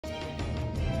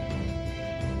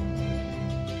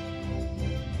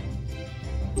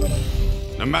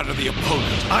No matter the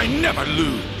opponent, I never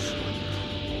lose.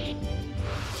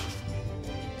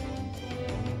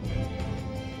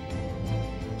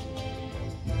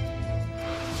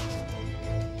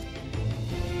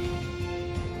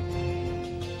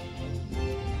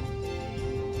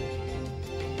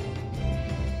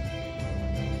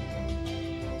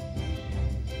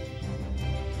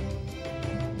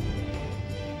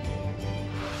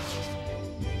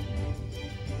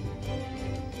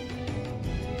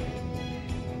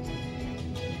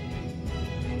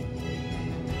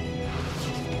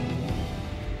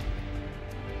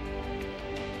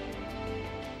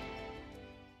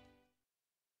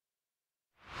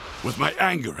 With my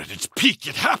anger at its peak,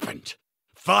 it happened!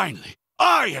 Finally,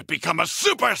 I had become a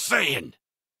Super Saiyan!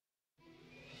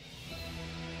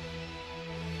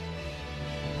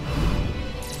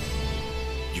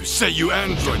 You say you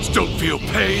androids don't feel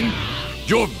pain?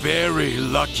 You're very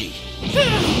lucky.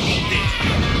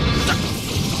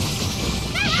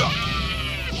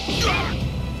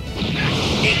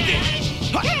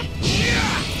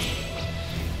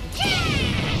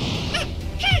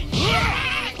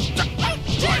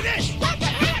 Try this!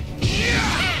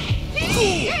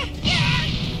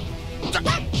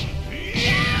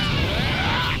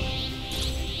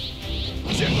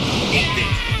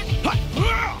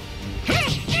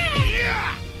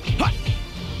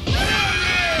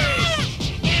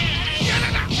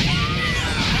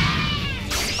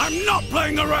 I'm not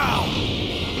playing around!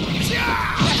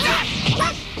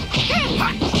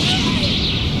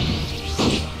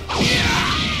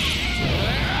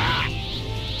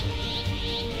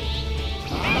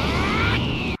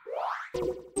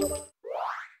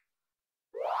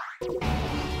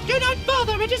 Do not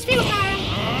bother, it is futile!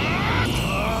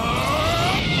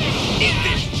 Eat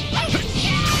this!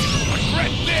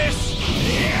 Regret this!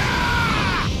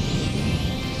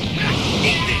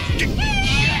 Eat this!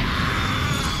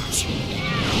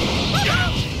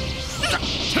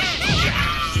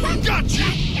 Got you!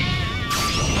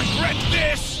 Regret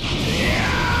this!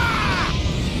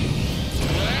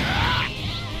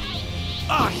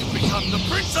 I have become the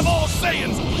Prince of all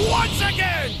Saiyans once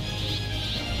again!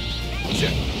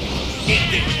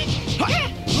 Eat this!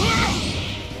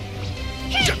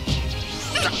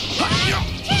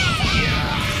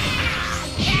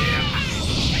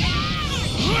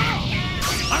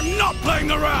 I'm not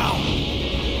playing around!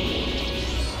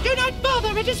 Do not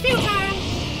bother, it is futile!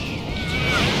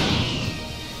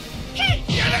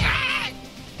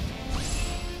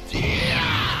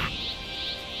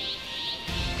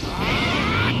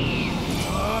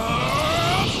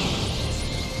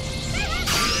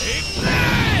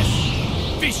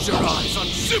 Feast your eyes on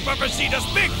Super Vegeta'S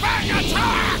Big Bang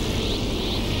Attack!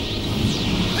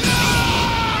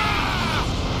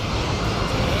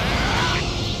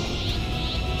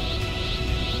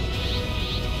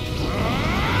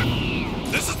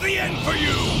 This is the end for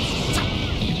you!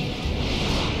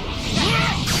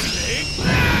 Take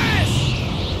this!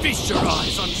 Feast your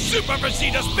eyes on Super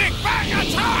Vegeta'S Big Bang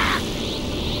Attack!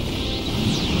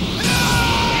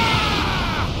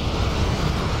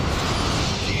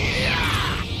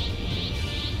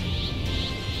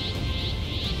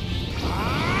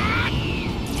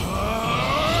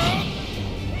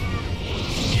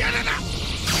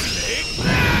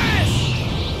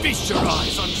 Feast your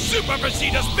eyes on Super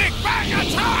Vegeta'S Big Bang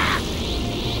Attack!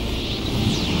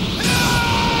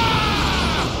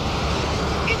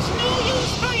 It's no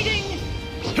use hiding!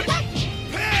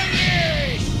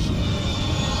 Perish!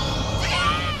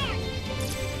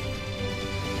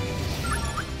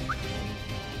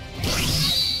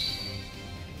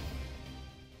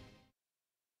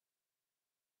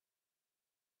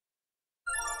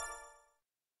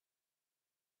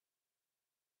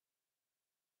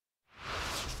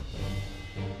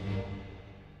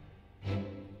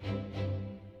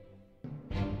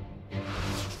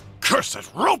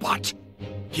 Cursed robot!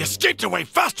 He escaped away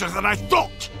faster than I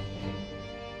thought!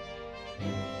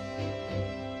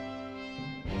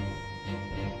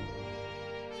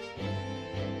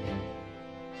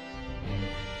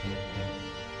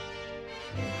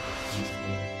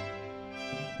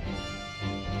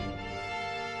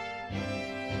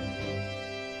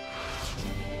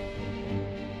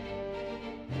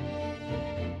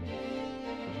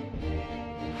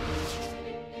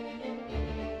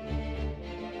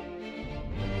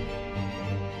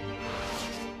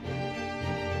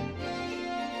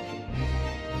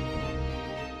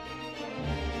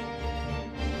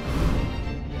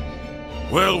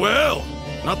 Well, well,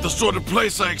 not the sort of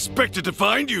place I expected to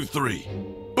find you three,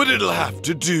 but it'll have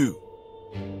to do.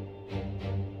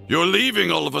 Your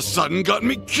leaving all of a sudden got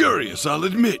me curious, I'll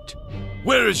admit.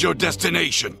 Where is your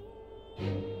destination?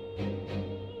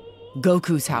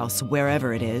 Goku's house,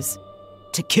 wherever it is,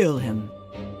 to kill him.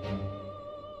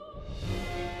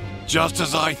 Just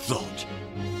as I thought.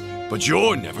 But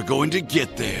you're never going to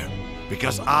get there,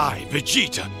 because I,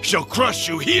 Vegeta, shall crush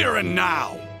you here and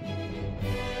now!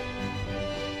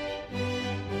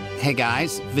 Hey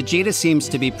guys, Vegeta seems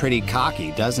to be pretty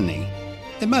cocky, doesn't he?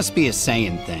 It must be a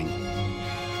Saiyan thing.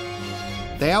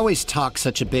 They always talk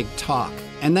such a big talk,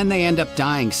 and then they end up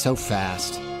dying so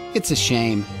fast. It's a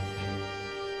shame.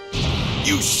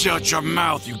 You shut your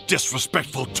mouth, you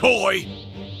disrespectful toy!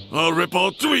 I'll rip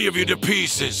all three of you to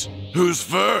pieces. Who's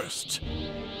first?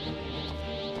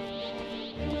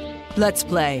 Let's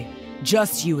play.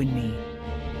 Just you and me.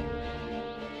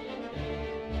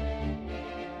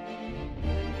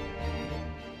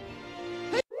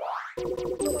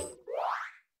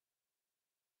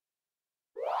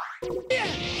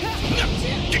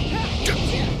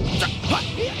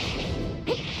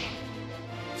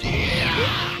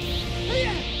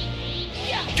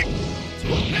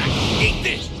 Eat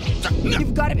this!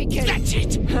 You've got to be kidding. That's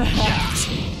it!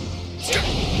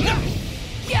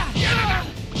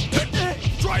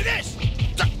 Try this!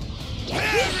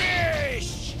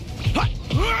 Perish!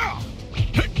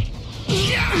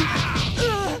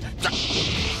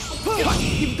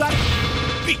 You've got to...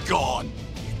 Be gone!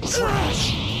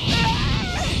 Trash!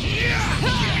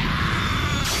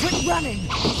 Quit running!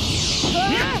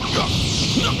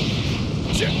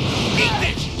 Eat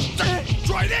this!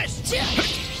 Try this!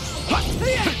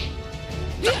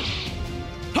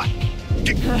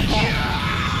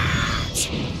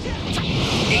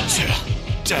 Eat her!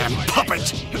 Damn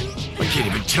puppet! I can't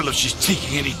even tell if she's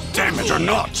taking any damage or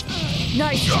not!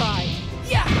 Nice try!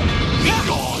 Be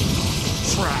gone!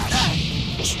 Trash!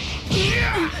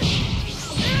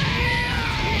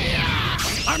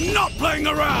 I'm not playing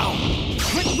around!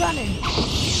 Quit running!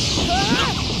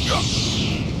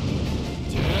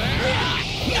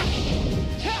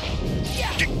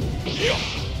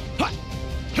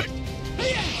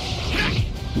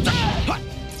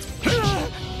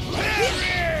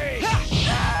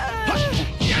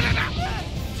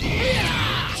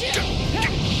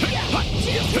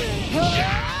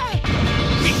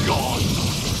 Be gone!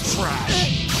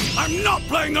 Trash! I'm not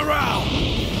playing around!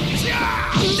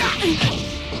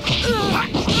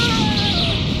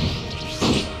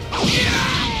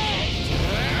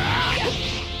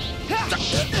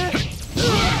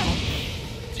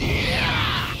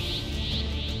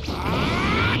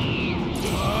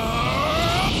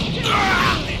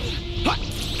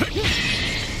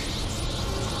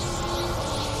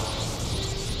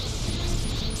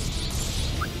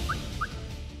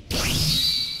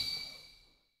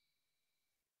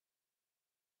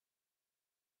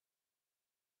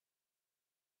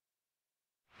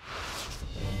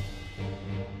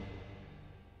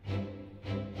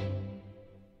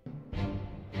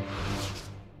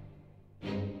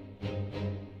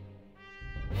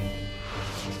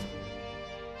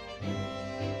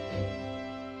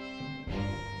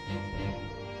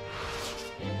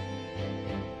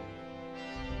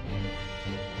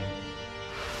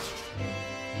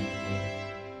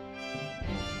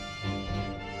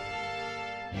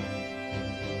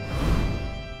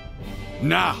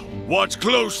 Now, watch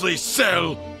closely,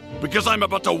 Cell, because I'm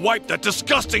about to wipe that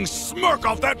disgusting smirk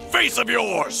off that face of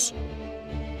yours!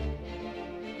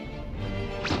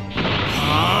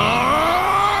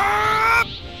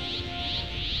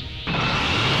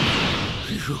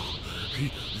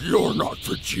 You're not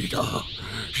Vegeta.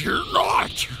 You're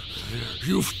not.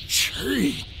 You've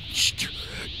changed.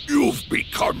 You've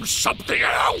become something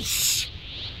else.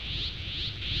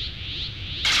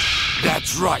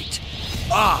 That's right.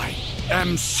 I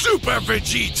am Super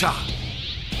Vegeta.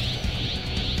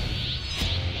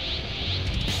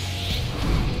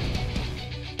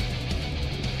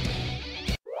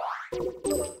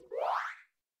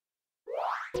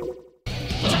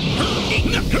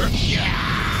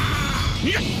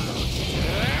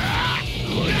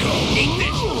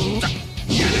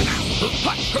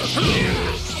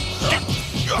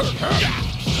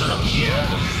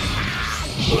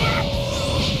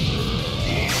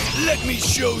 Let me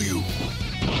show you.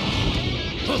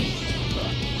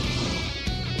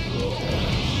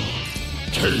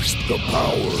 Taste the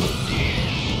power.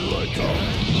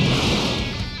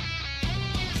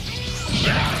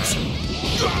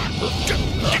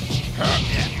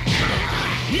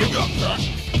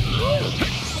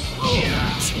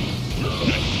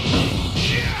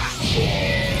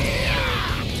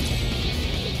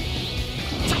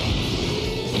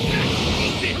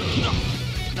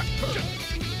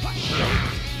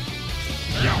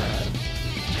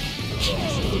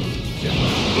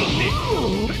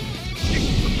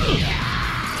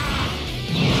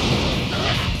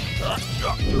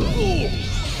 Got you!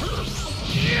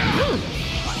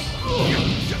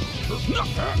 I'm not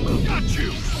done! Got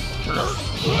you!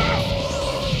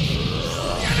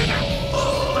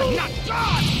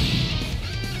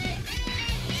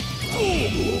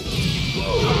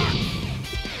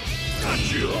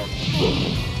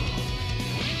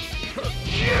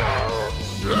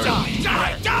 Die!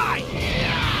 Die! Die! Die!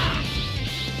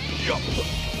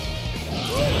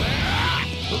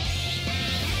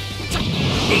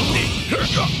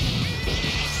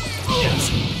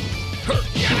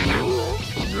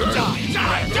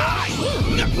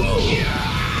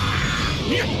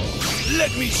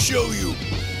 Let me show you!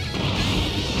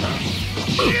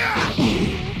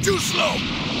 Too slow!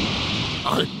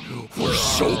 We're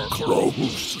so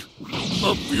close.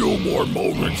 A few more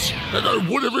moments, and I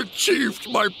would have achieved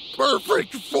my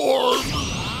perfect form.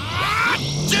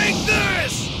 Take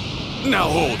this! Now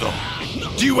hold on.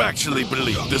 Do you actually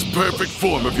believe this perfect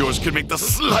form of yours can make the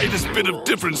slightest bit of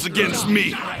difference against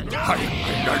me? I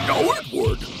know it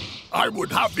would. I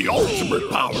would have the ultimate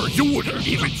power. You wouldn't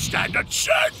even stand a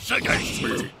chance against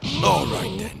me. All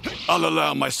right, then. I'll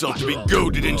allow myself to be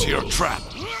goaded into your trap.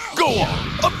 Go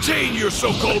on, obtain your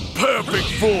so-called perfect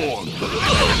form.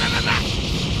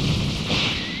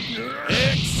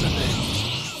 Excellent.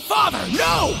 Father,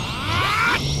 no!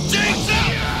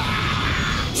 Jason!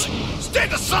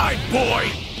 Stand aside,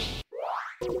 boy!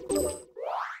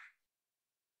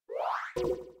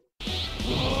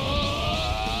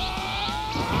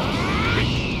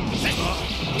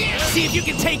 See if you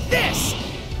can take this!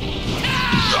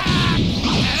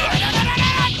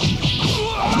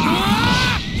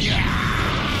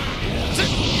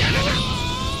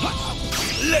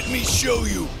 Let me show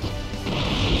you!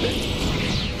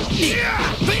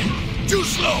 Too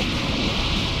slow!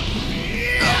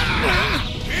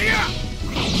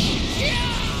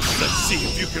 Let's see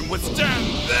if you can withstand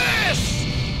this!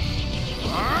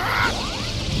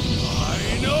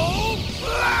 Final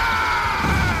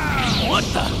blast! What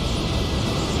the?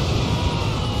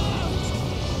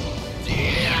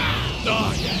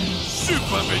 Oh, yeah.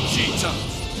 Super Vegeta!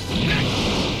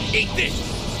 Eat this!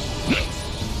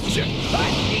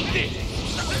 Eat this!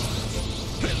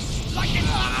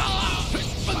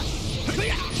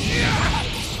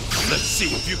 Let's see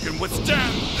if you can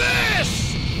withstand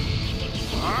this!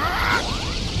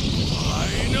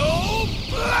 Final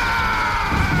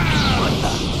blast! What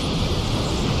the?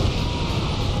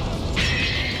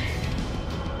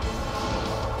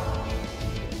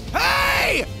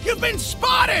 Hey! You've been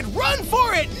spotted! Run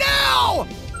for it now!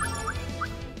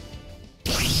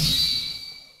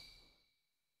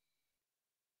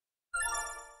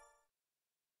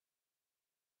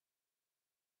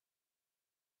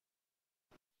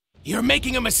 You're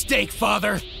making a mistake,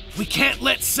 Father. We can't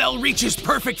let Cell reach his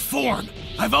perfect form.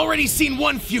 I've already seen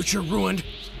one future ruined.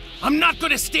 I'm not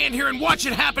gonna stand here and watch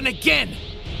it happen again.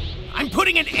 I'm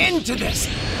putting an end to this,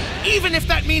 even if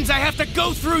that means I have to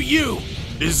go through you.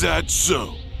 Is that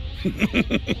so?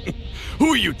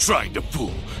 Who are you trying to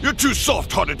fool? You're too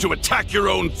soft-hearted to attack your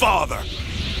own father.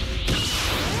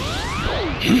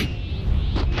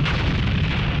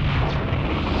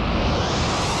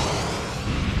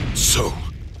 So,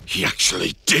 he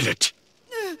actually did it.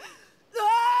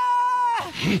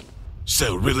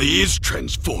 Cell really is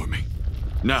transforming.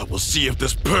 Now we'll see if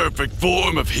this perfect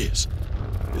form of his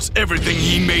is everything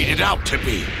he made it out to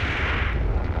be.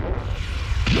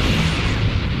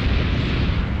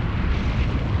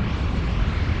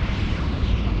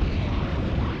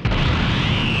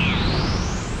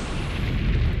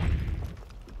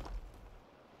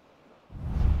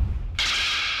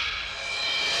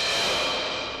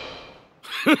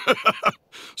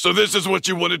 So this is what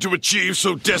you wanted to achieve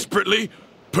so desperately?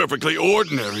 Perfectly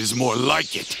ordinary is more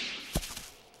like it.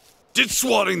 Did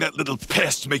swatting that little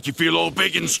pest make you feel all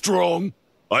big and strong?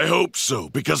 I hope so,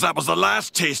 because that was the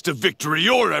last taste of victory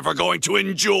you're ever going to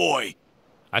enjoy.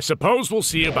 I suppose we'll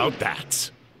see about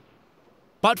that.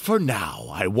 But for now,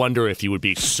 I wonder if you would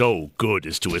be so good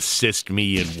as to assist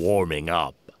me in warming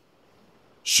up.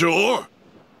 Sure.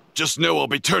 Just know I'll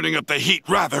be turning up the heat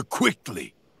rather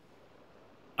quickly.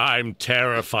 I'm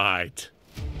terrified.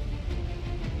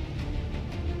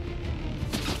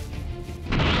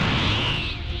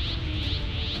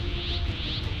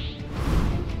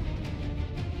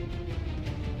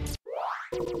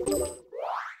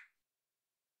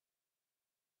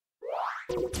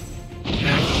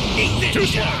 Too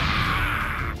slow!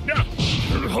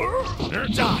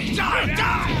 Die! Die!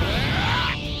 Die!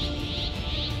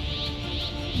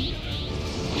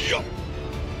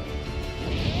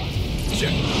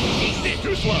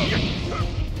 Too slow!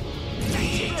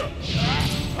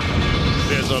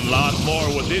 There's a lot more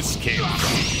where this came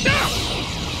from.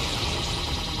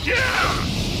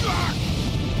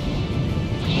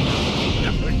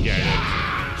 Forget it.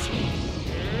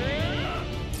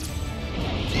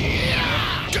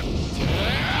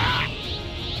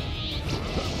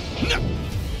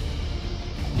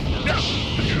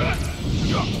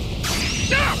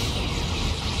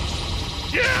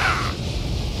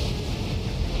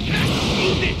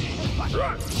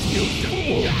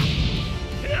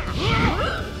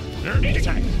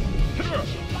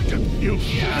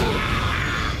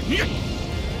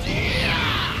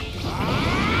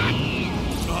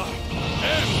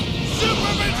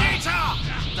 Super Vegeta!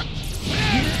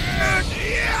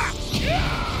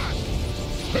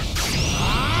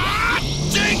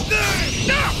 Take this!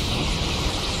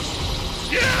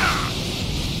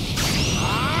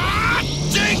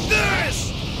 Take this!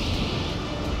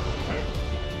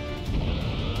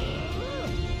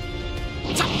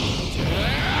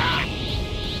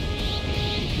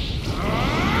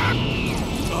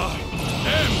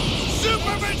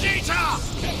 Super Vegeta!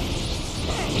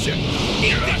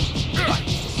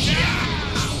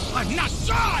 I'm not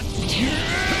done!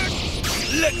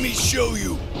 Let me show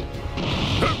you!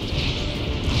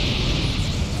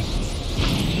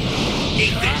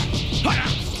 Eat this!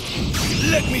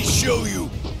 Let me show you!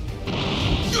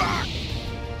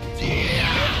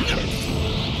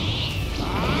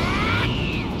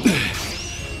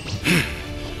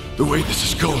 The way this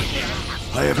is going,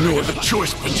 I have no other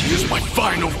choice but to use my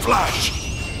final flash.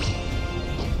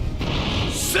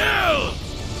 Cell!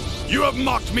 You have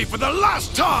mocked me for the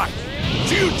last time!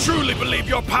 Do you truly believe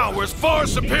your power is far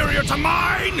superior to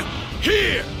mine?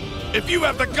 Here! If you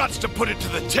have the guts to put it to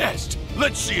the test,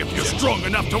 let's see if you're strong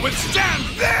enough to withstand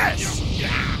this!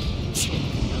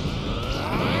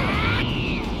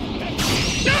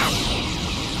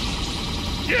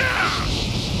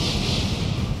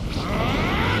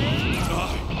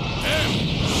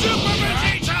 Super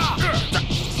Vegeta!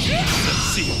 Let's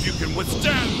see if you can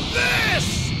withstand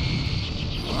this!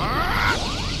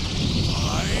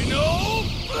 Final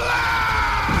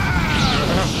Blast!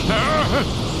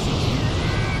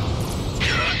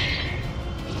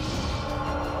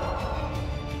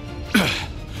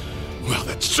 Well,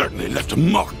 that certainly left a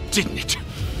mark, didn't it?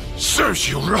 Serves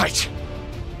you right.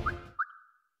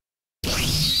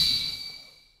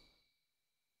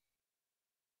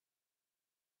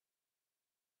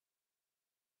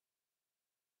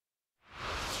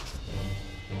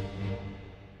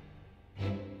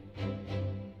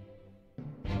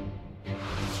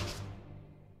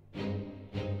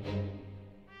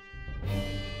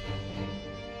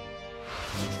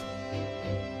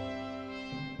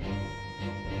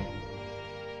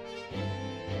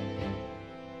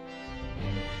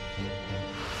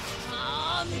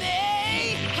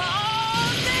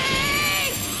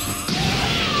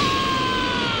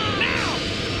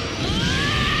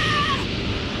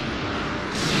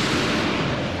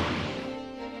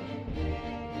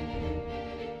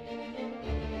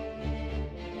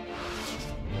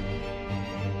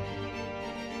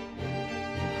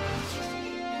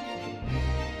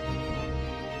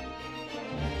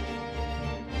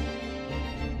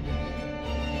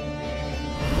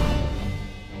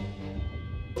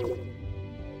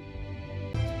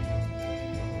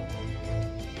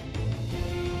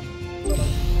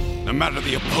 No matter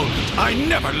the opponent, I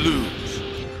never lose!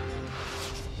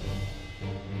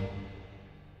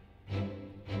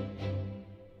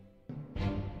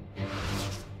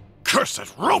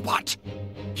 Cursed robot!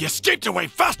 He escaped away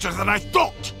faster than I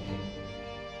thought!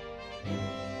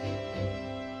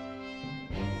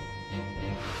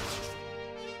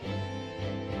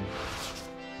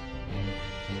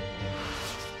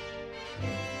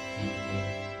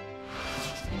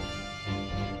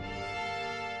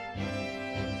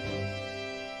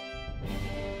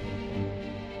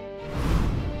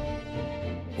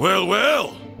 Well,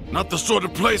 well, not the sort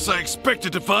of place I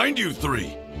expected to find you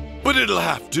three, but it'll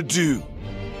have to do.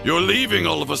 Your leaving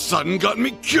all of a sudden got me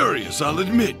curious, I'll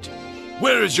admit.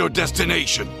 Where is your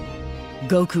destination?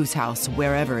 Goku's house,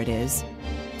 wherever it is.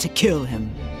 To kill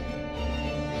him.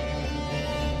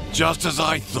 Just as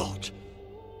I thought.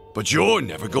 But you're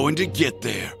never going to get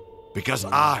there, because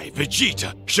I,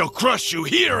 Vegeta, shall crush you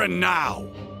here and now!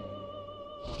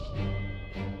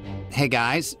 Hey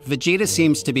guys, Vegeta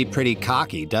seems to be pretty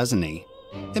cocky, doesn't he?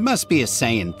 It must be a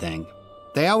Saiyan thing.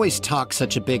 They always talk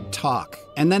such a big talk,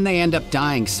 and then they end up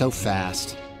dying so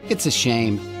fast. It's a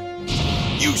shame.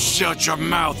 You shut your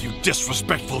mouth, you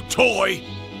disrespectful toy!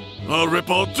 I'll rip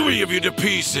all three of you to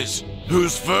pieces.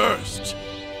 Who's first?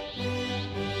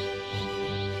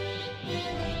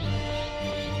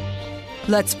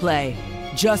 Let's play.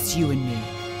 Just you and me.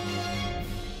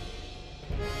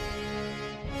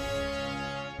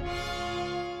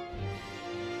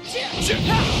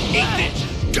 Eat this!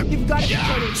 You've got to be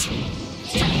kidding.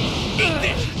 Eat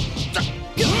this!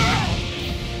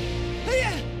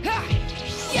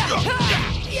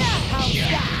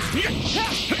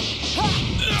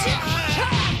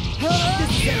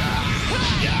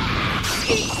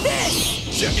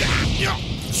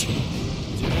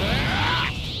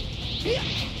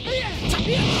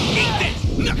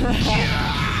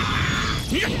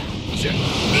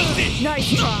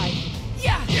 Nice try.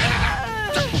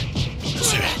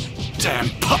 Damn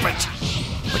puppet!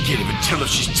 I can't even tell if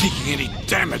she's taking any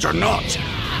damage or not.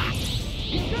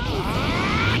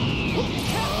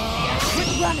 Quit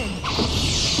running.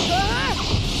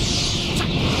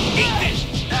 Eat this!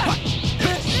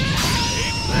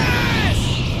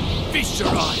 Feast your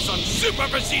eyes on Super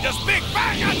Vegeta'S Big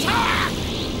Bang Attack!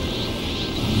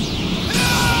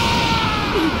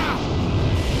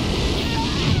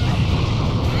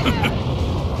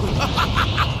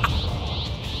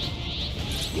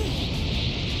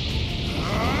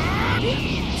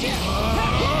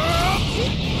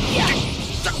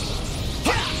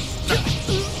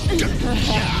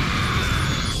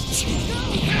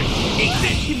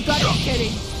 You've got to be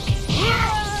kidding.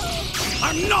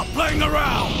 I'm not playing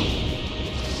around!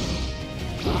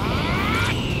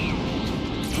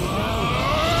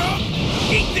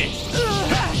 Eat this!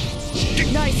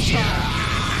 Nice try.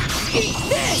 Eat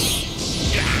this!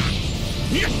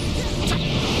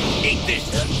 Eat this!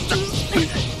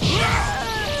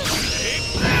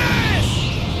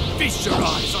 Feast your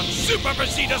eyes on Super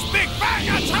Vegeta'S Big Bang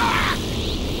Attack!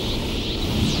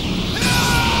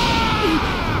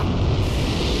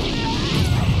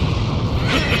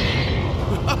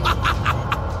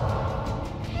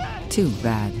 Too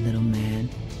bad, little man.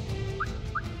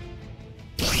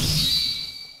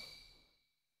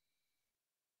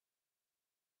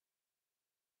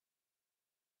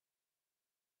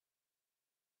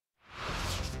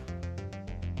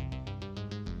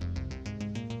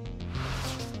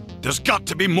 There's got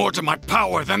to be more to my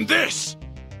power than this!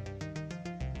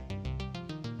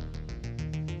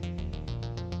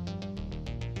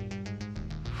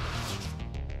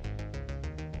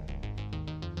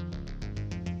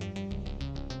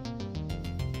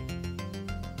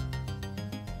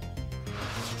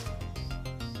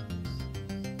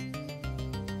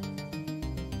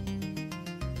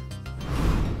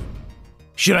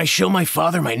 Should I show my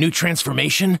father my new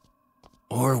transformation?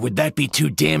 Or would that be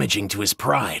too damaging to his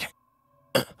pride?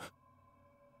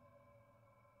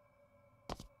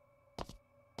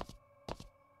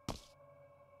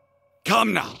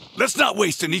 Come now, let's not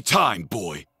waste any time,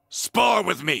 boy. Spar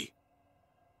with me.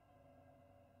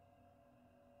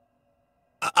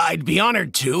 I'd be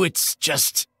honored to, it's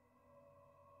just...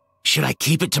 Should I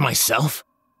keep it to myself?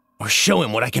 Or show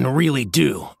him what I can really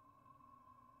do?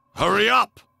 Hurry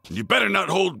up! You better not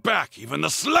hold back even the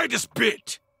slightest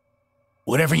bit!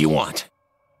 Whatever you want.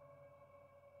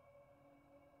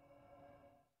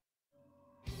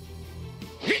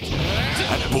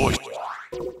 That boy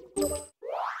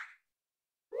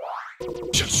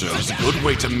should serve as a good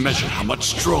way to measure how much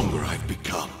stronger I've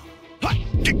become.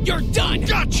 You're done!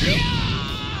 Got you!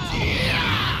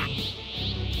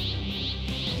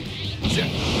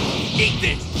 Eat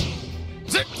this!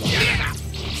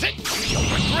 You'll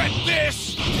regret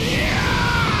this!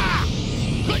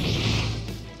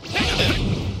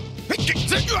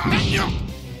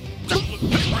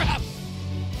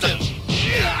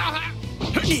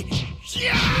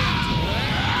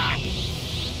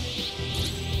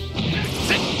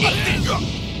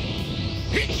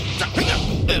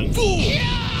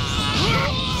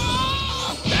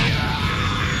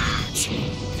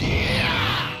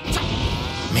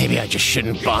 Maybe I just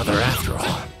shouldn't bother after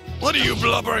all. What are you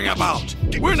blubbering about?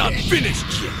 We're not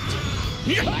finished yet.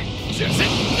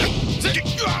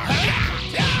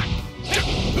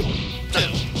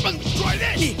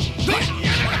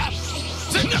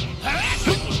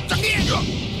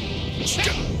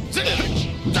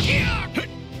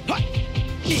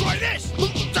 Try this!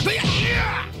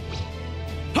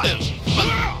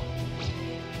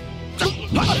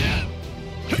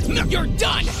 You're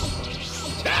done!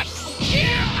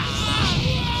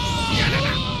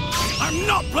 I'm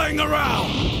not playing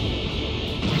around!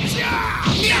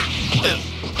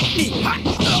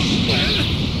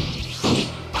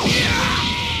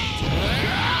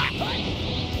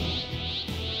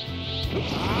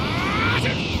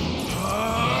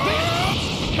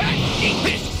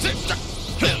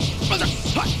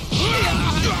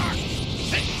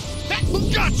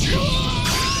 Got you!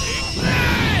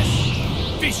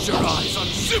 Feast your eyes on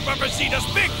Super Vegeta's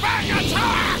Big Bang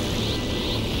Attack!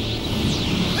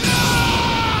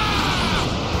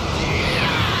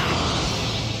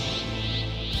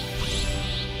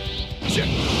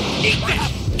 Eat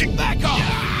this! Get back off!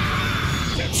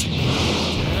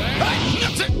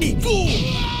 Eat fool!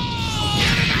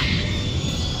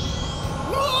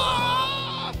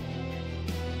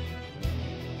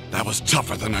 That was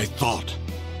tougher than I thought.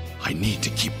 I need to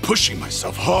keep pushing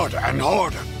myself harder and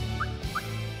harder.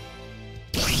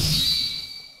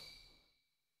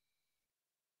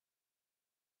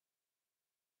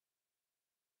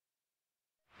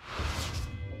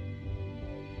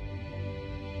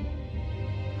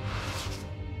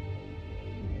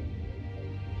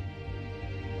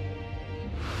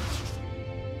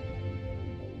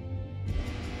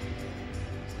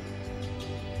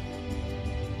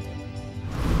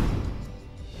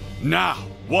 Now,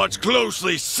 watch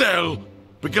closely, Cell,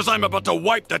 because I'm about to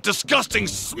wipe that disgusting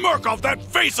smirk off that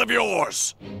face of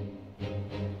yours!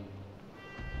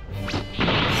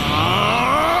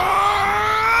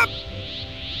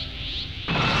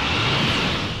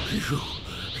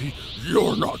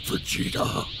 You're not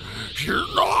Vegeta.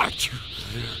 You're not.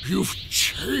 You've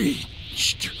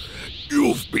changed.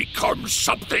 You've become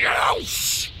something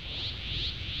else.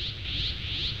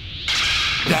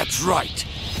 That's right.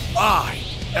 I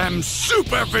am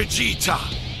Super Vegeta!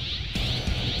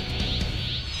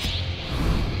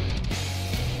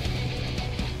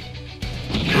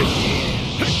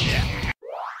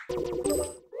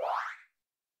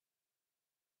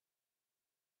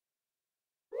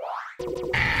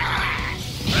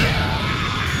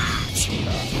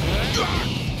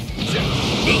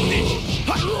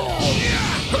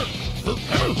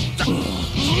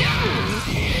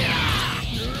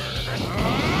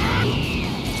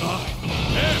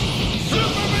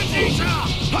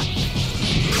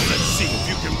 Let's see if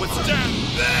you can withstand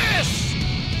this!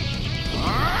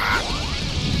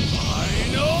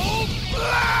 Final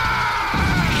blast!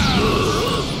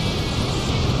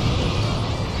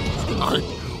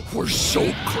 We're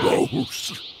so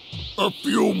close. A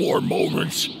few more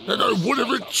moments, and I would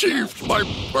have achieved my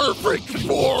perfect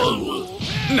form.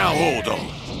 Now hold on.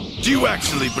 Do you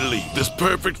actually believe this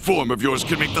perfect form of yours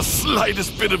can make the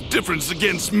slightest bit of difference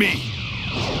against me?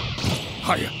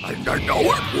 I know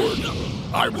it would.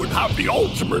 I would have the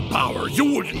ultimate power.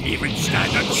 You wouldn't even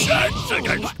stand a chance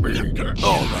against me. All right, then.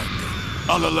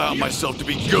 I'll allow myself to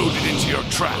be goaded into your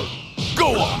trap.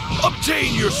 Go on,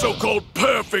 obtain your so-called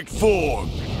perfect form.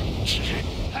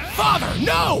 Father,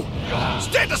 no!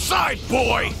 Stand aside,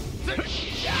 boy!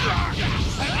 Watch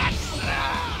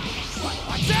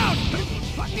out!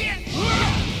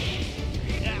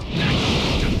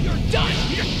 You're done!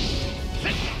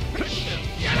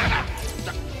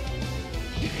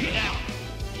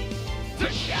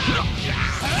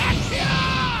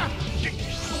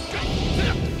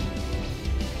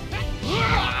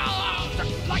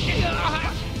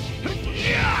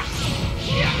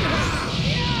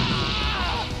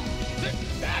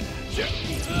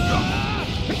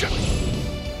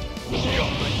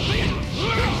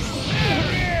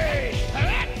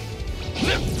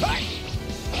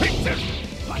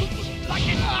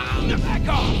 Back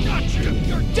off! Gotcha!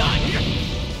 You're done! Die!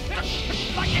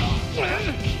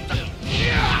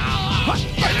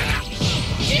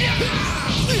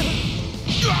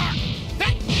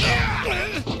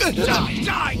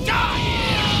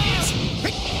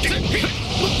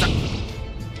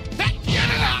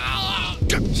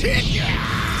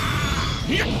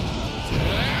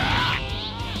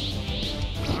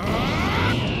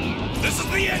 This is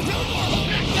the end!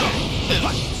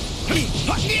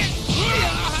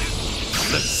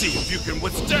 Let's see if you can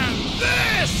withstand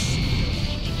this!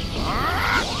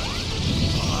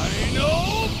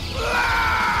 Final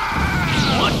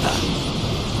blast! What the?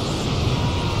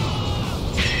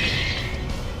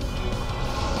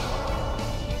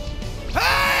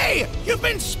 Hey! You've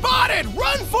been spotted!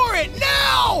 Run for it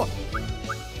now!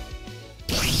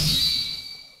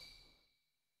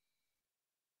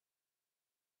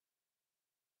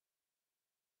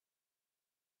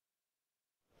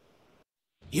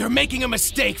 You're making a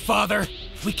mistake, Father.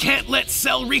 We can't let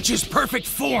Cell reach his perfect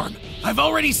form. I've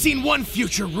already seen one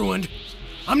future ruined.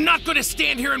 I'm not gonna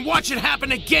stand here and watch it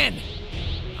happen again.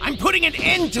 I'm putting an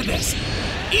end to this,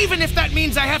 even if that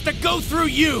means I have to go through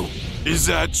you. Is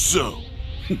that so?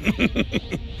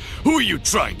 Who are you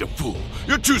trying to fool?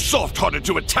 You're too soft-hearted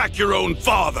to attack your own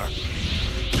father.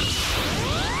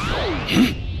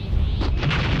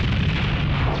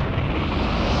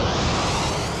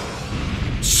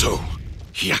 So,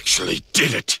 he actually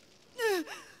did it.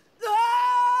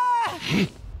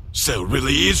 Cell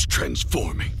really is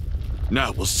transforming.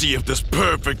 Now we'll see if this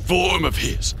perfect form of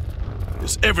his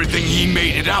is everything he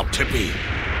made it out to be.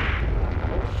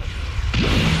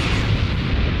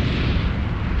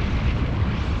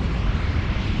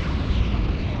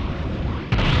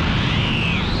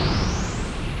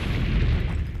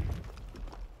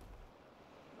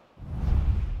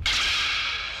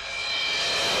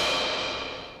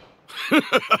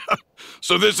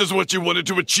 So this is what you wanted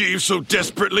to achieve so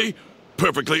desperately?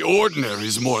 Perfectly ordinary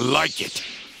is more like it.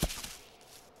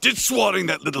 Did swatting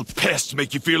that little pest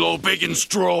make you feel all big and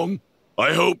strong?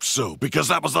 I hope so, because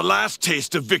that was the last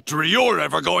taste of victory you're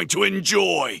ever going to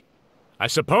enjoy. I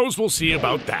suppose we'll see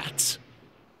about that.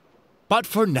 But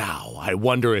for now, I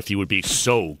wonder if you would be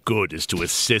so good as to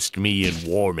assist me in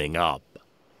warming up.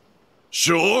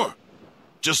 Sure.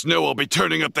 Just know I'll be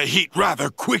turning up the heat rather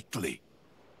quickly.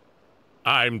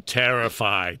 I'm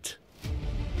terrified.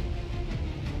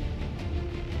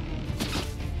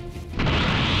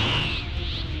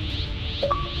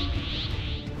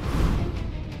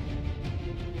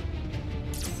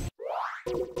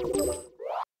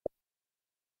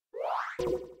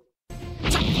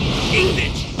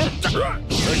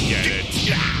 Forget it.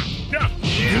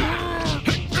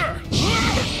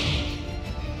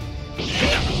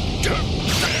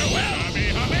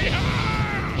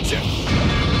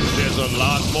 There's a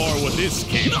lot more where this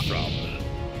came from.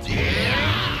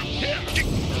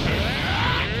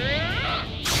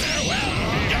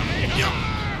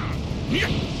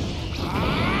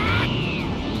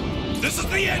 This is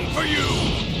the end for you!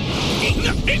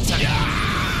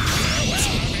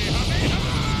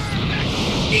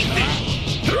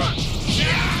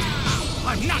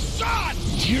 I'm not done!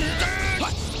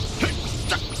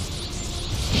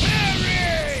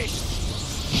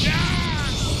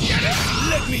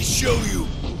 Let me show you!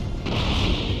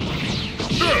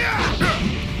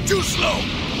 Too slow!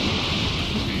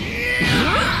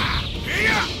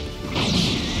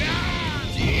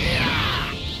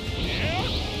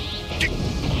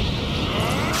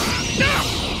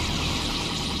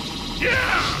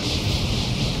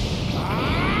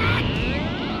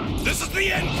 This is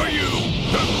the end for you!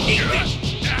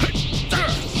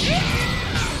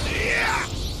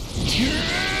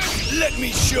 Let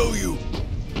me show you!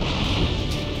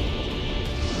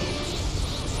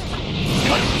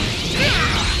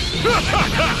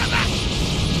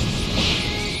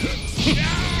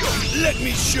 Let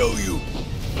me show you!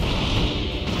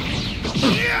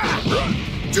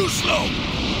 Too slow!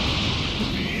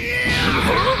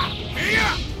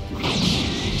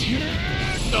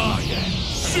 Oh, yeah.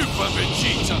 Super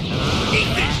Vegeta!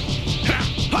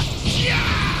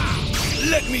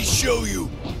 Let me show you!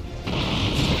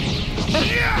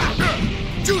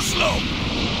 Too slow!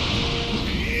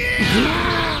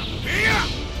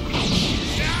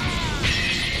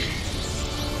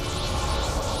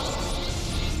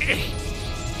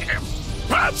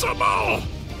 Impossible!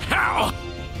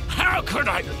 How could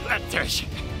I let this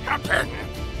happen?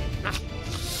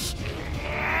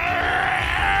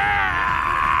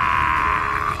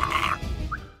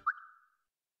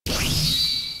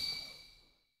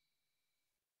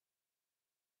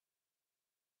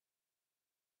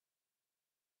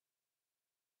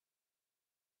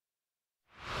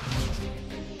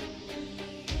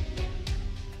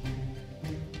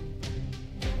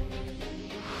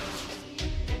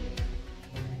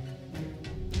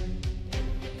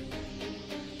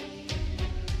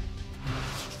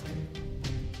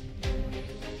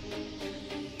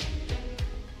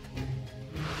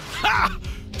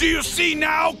 Do you see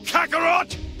now,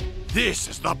 Kakarot? This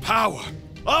is the power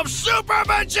of Super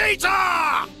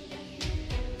Vegeta!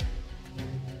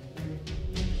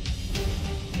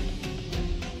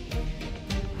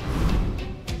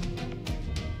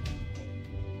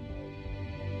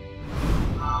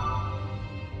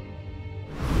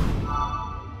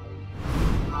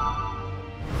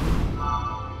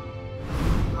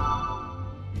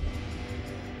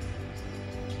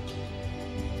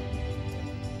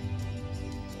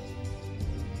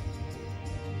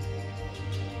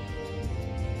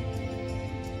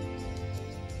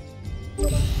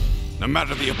 No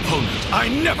matter the opponent, I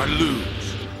never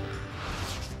lose.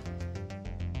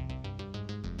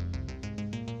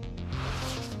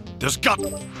 There's got...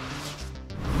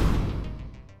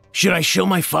 Should I show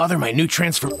my father my new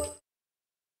transfer?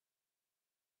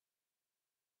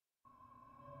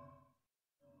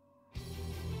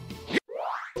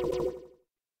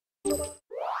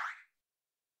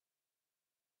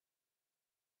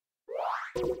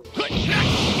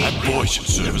 That boy should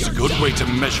serve as a good way to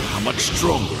measure how much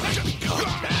stronger I've become.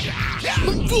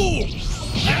 Fool!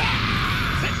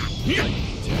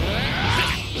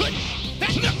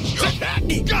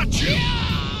 Got you!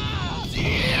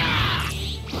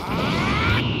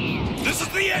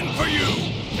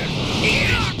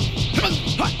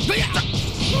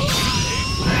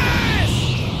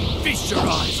 Feast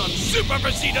your eyes on Super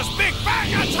Vegeta's Big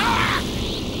Bang Attack!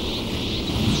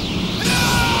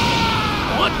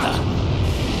 What the?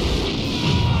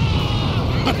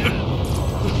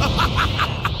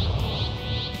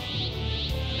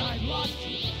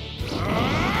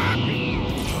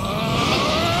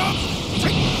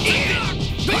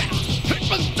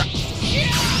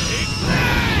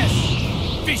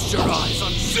 Feast your eyes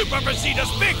on Super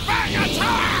Vegeta's Big Bang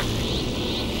Attack!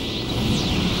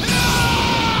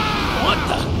 What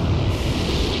the?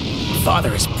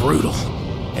 Father is brutal.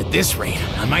 At this rate,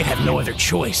 I might have no other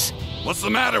choice. What's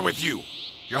the matter with you?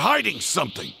 You're hiding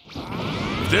something.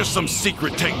 If there's some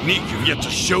secret technique you've yet to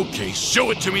showcase,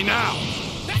 show it to me now.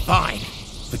 Fine,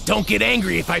 but don't get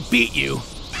angry if I beat you.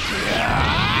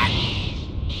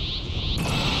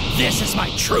 This is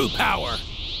my true power.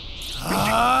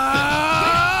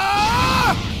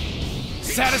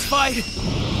 Satisfied?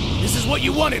 This is what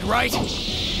you wanted, right?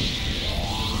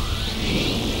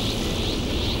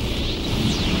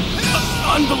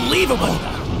 Unbelievable!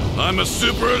 I'm a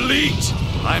super elite.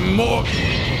 I'm more...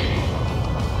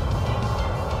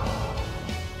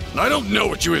 I don't know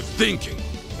what you were thinking,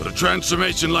 but a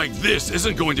transformation like this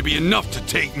isn't going to be enough to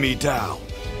take me down.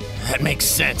 That makes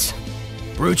sense.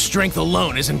 Brute strength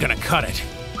alone isn't gonna cut it.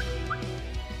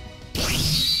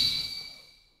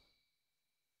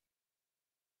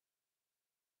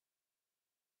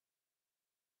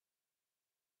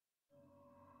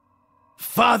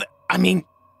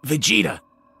 Vegeta.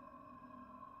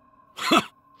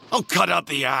 Oh, cut out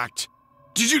the act.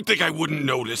 Did you think I wouldn't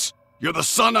notice? You're the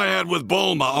son I had with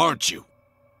Bulma, aren't you?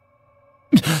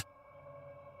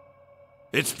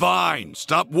 It's fine.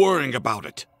 Stop worrying about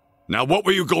it. Now, what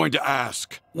were you going to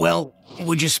ask? Well,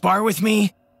 would you spar with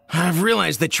me? I've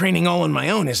realized that training all on my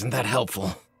own isn't that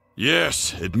helpful.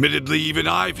 Yes, admittedly, even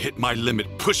I've hit my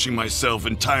limit pushing myself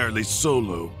entirely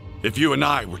solo. If you and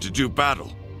I were to do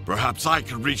battle, perhaps I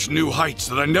could reach new heights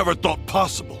that I never thought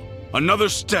possible. Another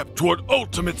step toward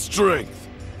ultimate strength.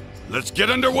 Let's get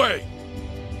underway.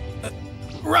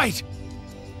 Right.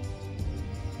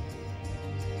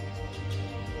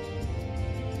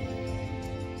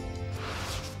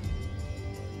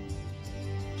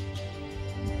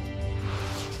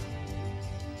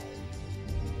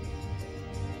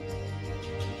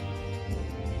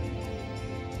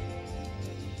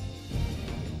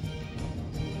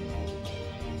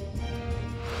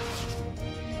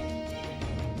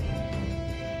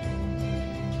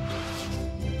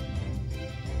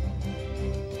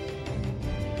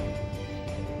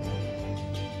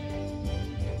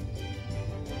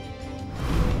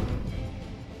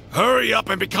 Hurry up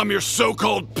and become your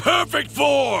so-called perfect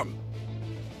form!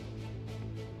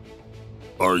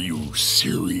 Are you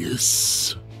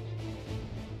serious?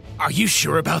 Are you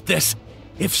sure about this?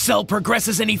 If Cell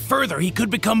progresses any further, he could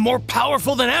become more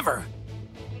powerful than ever.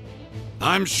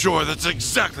 I'm sure that's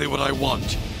exactly what I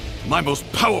want. My most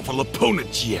powerful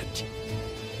opponent yet.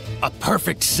 A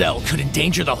perfect Cell could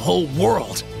endanger the whole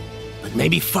world. But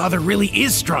maybe Father really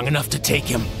is strong enough to take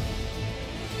him.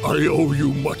 I owe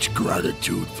you much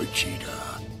gratitude,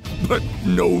 Vegeta. But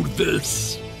know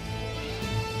this.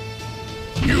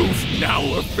 You've now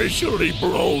officially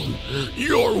blown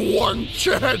your one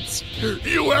chance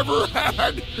you ever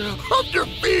had of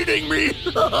defeating me!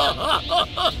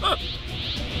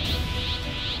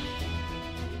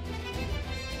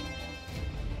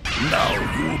 Now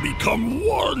you will become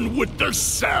one with the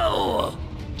Cell!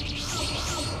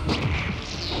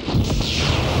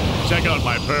 Check out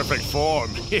my perfect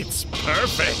form. It's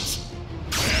perfect.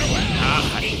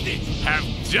 I have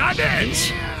done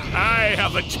it. I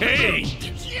have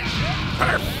attained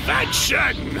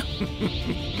perfection.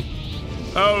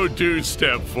 Oh, do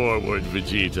step forward,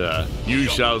 Vegeta. You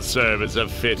shall serve as a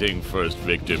fitting first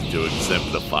victim to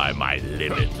exemplify my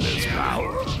limitless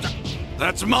power.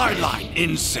 That's my line,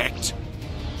 insect.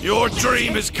 Your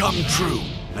dream has come true,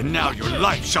 and now your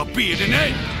life shall be at an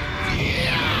end.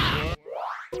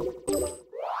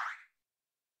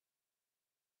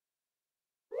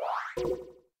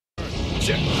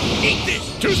 Eat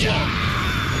this! Too slow!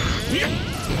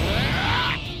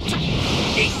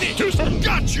 Eat this! Too slow!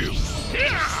 Got you!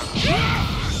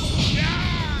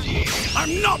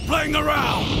 I'm not playing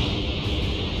around!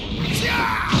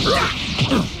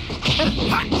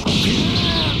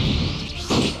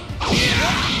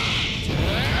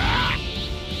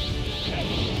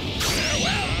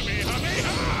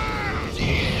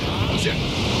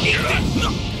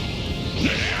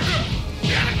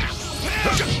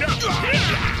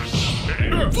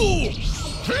 Fool!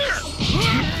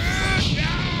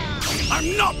 I'm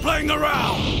not playing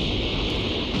around!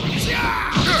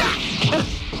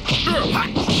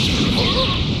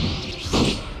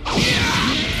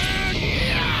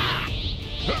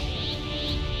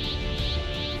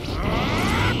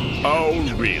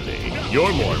 Oh, really?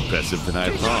 You're more impressive than I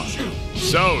thought.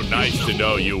 So nice to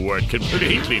know you weren't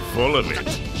completely full of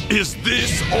it. Is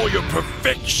this all your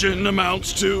perfection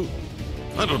amounts to?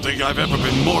 I don't think I've ever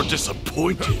been more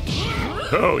disappointed.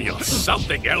 Oh, you're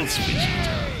something else,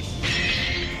 Vegeta.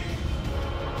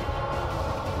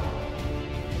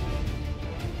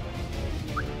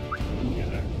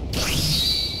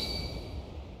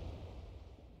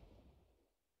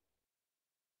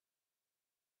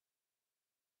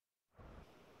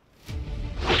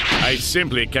 I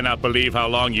simply cannot believe how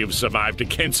long you've survived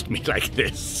against me like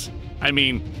this. I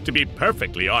mean, to be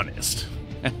perfectly honest,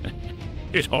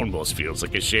 it almost feels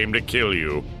like a shame to kill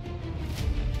you.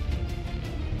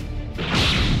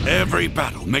 Every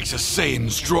battle makes a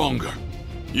Saiyan stronger.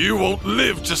 You won't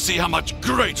live to see how much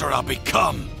greater I'll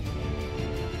become.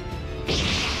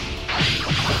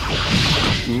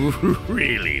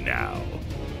 Really now?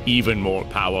 Even more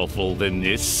powerful than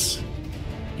this?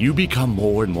 You become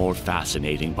more and more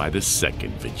fascinating by the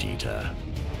second, Vegeta.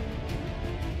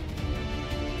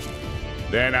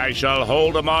 Then I shall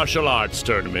hold a martial arts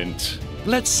tournament.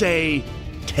 Let's say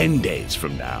 10 days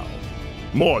from now.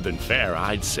 More than fair,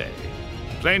 I'd say.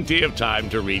 Plenty of time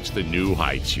to reach the new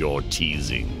heights you're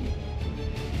teasing.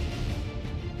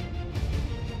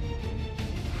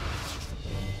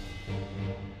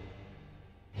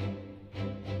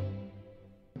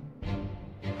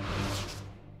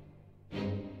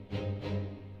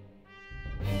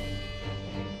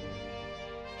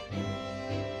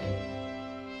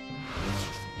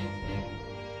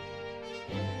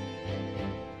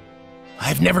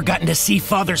 I've never gotten to see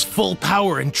Father's full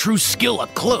power and true skill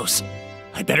up close.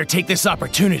 I'd better take this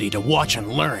opportunity to watch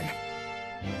and learn.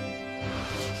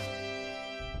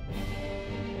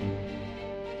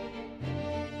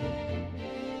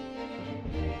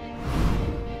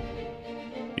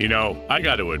 You know, I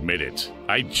gotta admit it.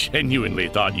 I genuinely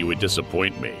thought you would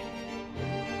disappoint me.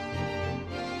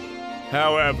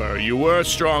 However, you were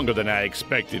stronger than I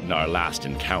expected in our last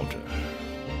encounter.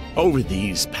 Over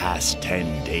these past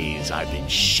 10 days, I've been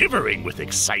shivering with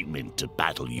excitement to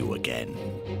battle you again.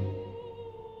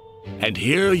 And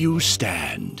here you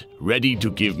stand, ready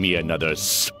to give me another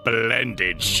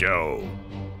splendid show.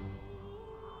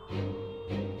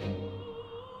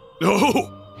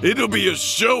 Oh, it'll be a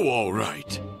show, all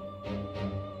right.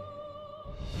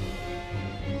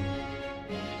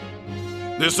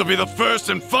 This will be the first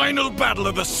and final battle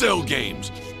of the Cell Games.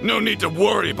 No need to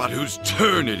worry about whose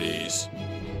turn it is.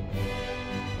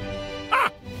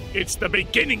 It's the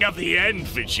beginning of the end,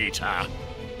 Vegeta.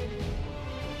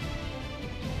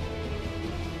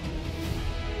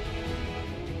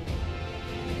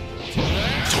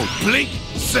 Don't blink,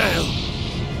 Cell.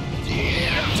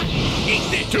 Eat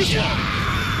this.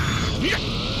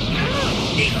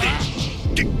 Eat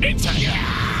this. Inside.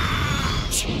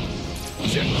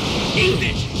 Eat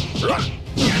this.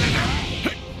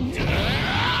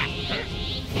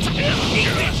 Eat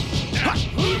this.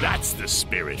 That's the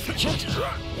spirit,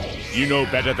 Vegeta. You know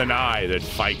better than I that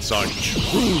fights aren't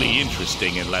truly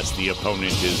interesting unless the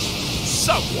opponent is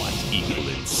somewhat equal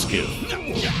in skill.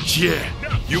 Yeah,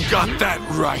 you got that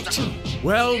right.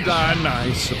 Well done,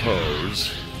 I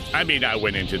suppose. I mean, I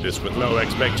went into this with low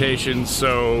expectations,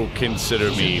 so consider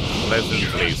me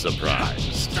pleasantly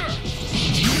surprised.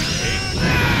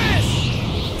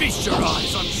 Feast your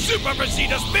eyes on Super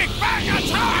Vegeta's Big Bang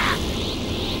Attack!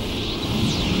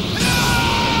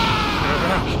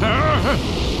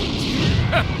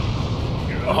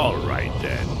 All right,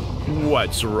 then.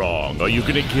 What's wrong? Are you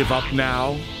gonna give up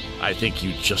now? I think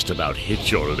you just about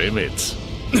hit your limits.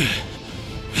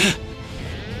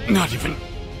 Not even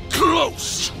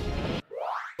close!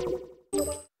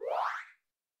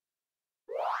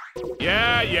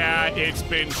 Yeah, it's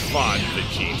been fun,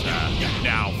 Vegeta.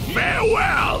 Now,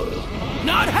 farewell!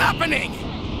 Not happening!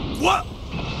 What?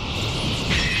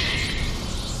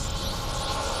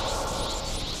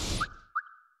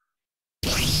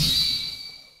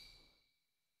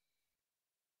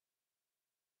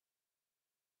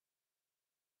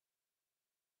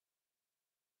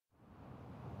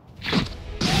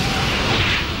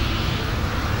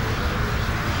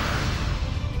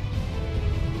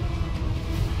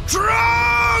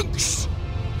 Trunks!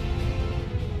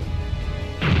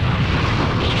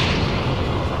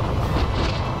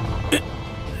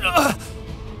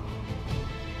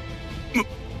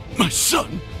 My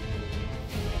son?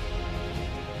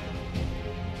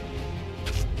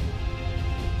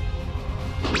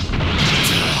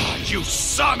 You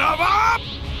son of a...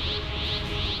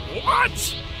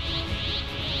 What?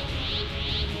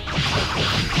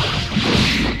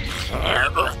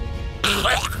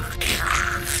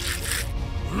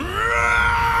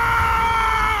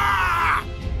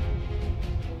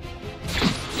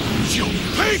 You'll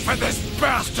pay for this,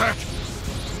 bastard!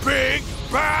 Big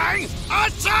Bang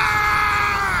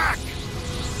Attack!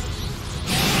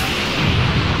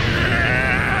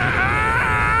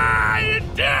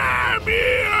 Damn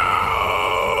you!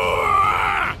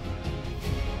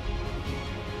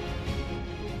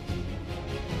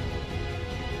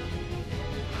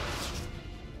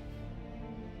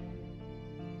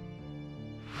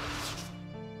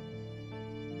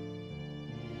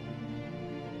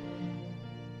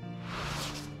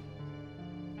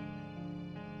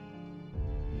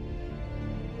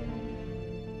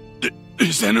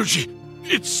 His energy,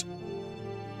 it's...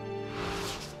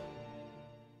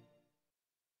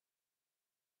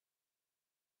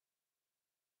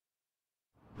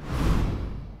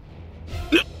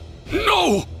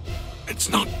 No! It's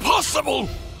not possible!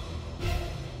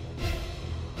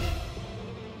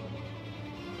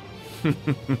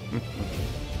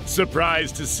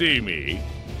 Surprised to see me?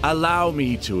 Allow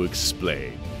me to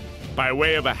explain. By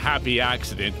way of a happy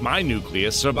accident, my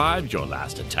nucleus survived your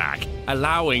last attack,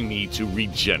 allowing me to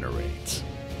regenerate.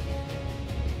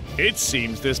 It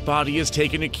seems this body has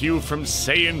taken a cue from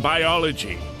Saiyan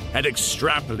biology and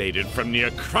extrapolated from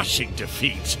near crushing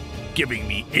defeat, giving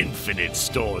me infinite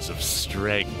stores of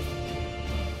strength.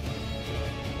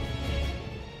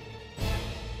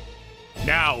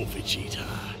 Now, Vegeta,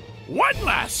 one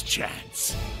last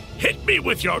chance. Hit me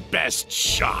with your best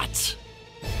shot.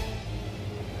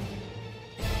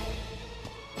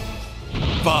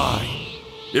 Fine.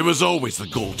 It was always the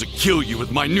goal to kill you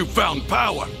with my newfound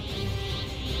power.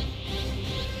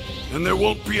 And there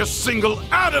won't be a single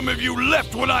atom of you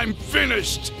left when I'm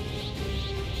finished.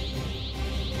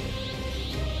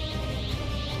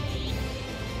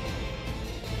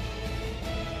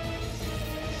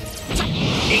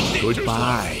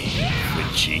 Goodbye,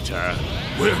 Vegeta.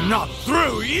 We're not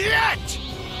through yet!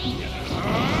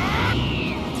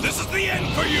 This is the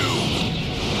end for you!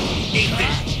 Eat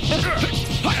this!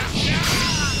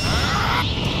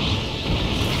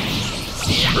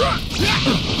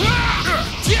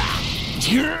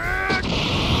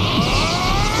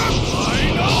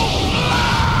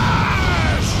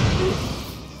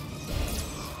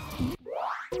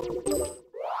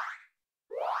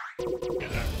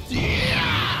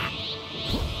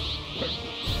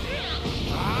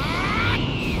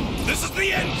 This is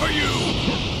the end for you!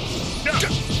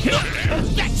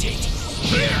 That's it!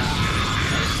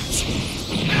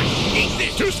 Eat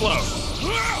this! Too slow!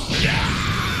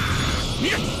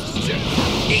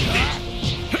 Eat this!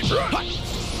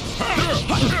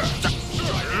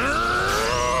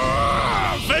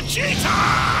 Vegeta!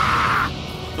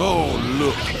 Oh,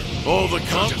 look! All the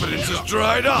confidence is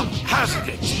dried up, hasn't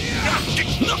it?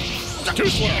 Too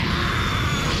slow!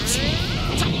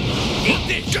 Eat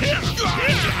this!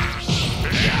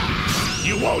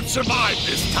 You won't survive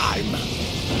this time!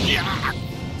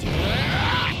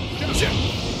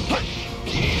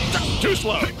 Too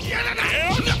slow!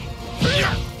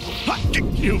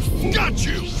 You fool! Got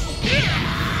you!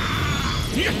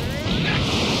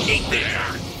 Eat this!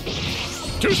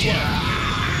 Too slow!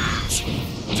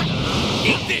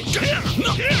 Eat this!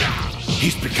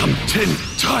 He's become 10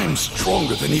 times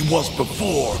stronger than he was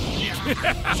before.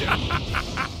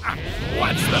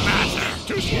 What's the matter?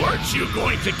 Weren't you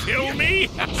going to kill me?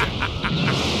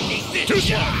 Too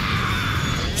slow!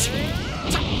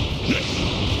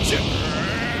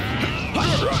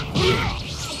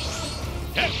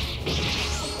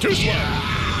 Too slow!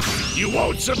 You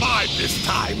won't survive this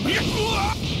time!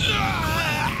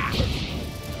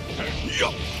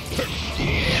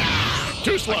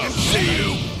 Too slow! I can see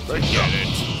you! Forget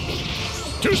it!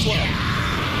 Too slow!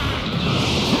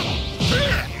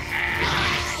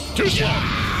 Too slow!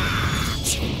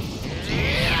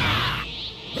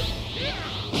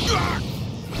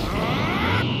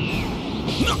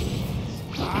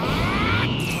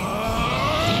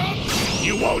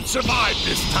 You won't survive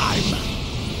this time!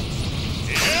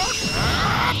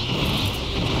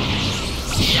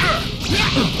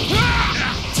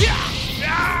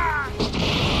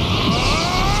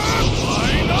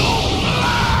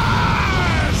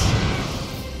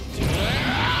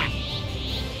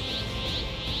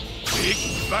 Big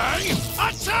Bang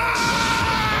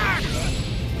Attack!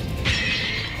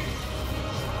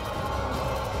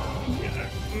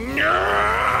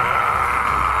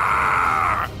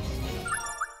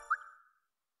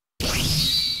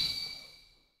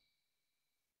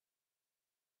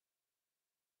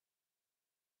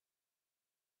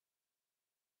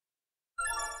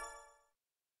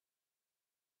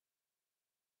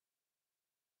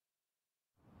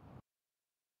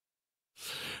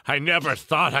 I never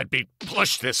thought I'd be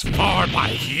pushed this far by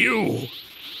you.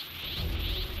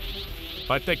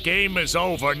 But the game is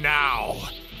over now,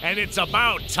 and it's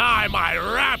about time I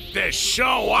wrap this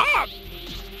show up.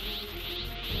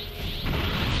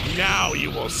 Now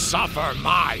you will suffer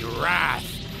my wrath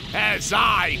as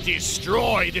I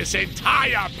destroy this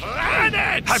entire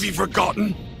planet! Have you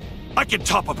forgotten? I can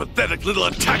top a pathetic little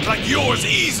attack like yours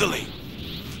easily!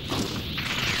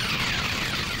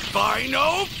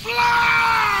 Final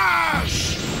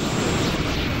Flash!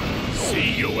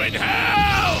 See you in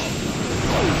hell!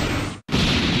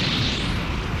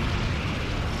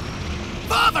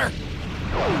 Father!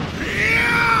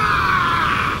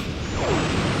 Yeah!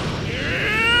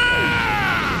 Yeah!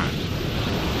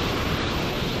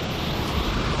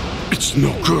 It's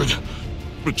no good.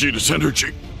 Vegeta's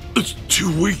energy is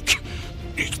too weak.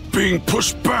 It's being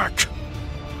pushed back.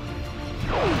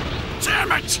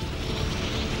 Damn it!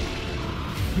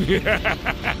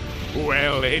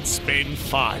 Well, it's been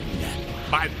fun.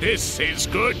 But this is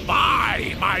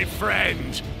goodbye, my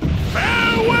friend.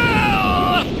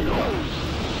 Farewell!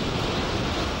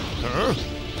 Huh?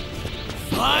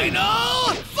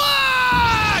 Final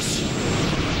Flash!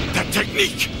 That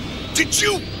technique! Did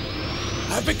you?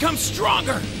 I've become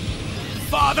stronger!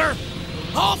 Father,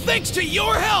 all thanks to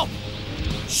your help!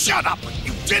 Shut up!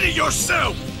 You did it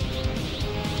yourself!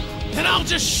 And I'll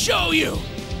just show you!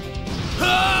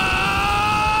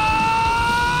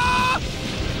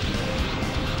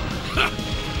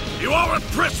 You are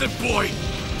impressive, boy!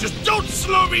 Just don't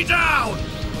slow me down!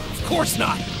 Of course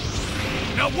not!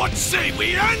 Now what say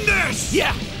we end this?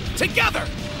 Yeah, together!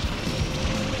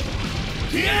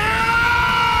 Yeah!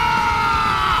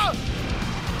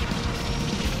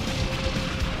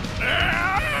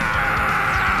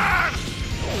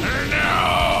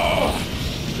 No!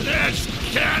 This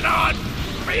cannot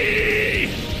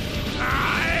be!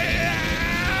 I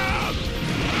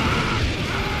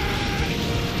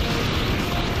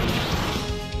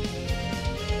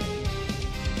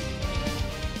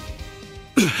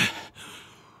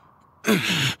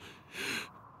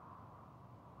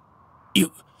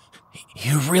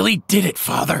You really did it,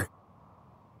 Father.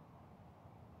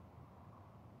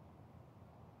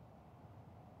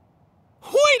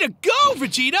 Way to go,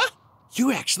 Vegeta!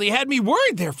 You actually had me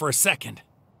worried there for a second.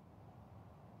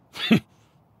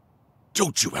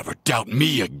 Don't you ever doubt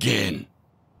me again.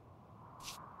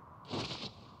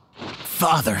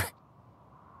 Father.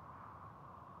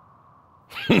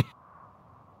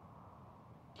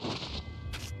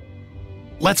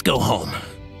 Let's go home.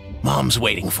 Mom's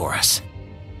waiting for us.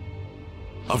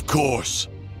 Of course.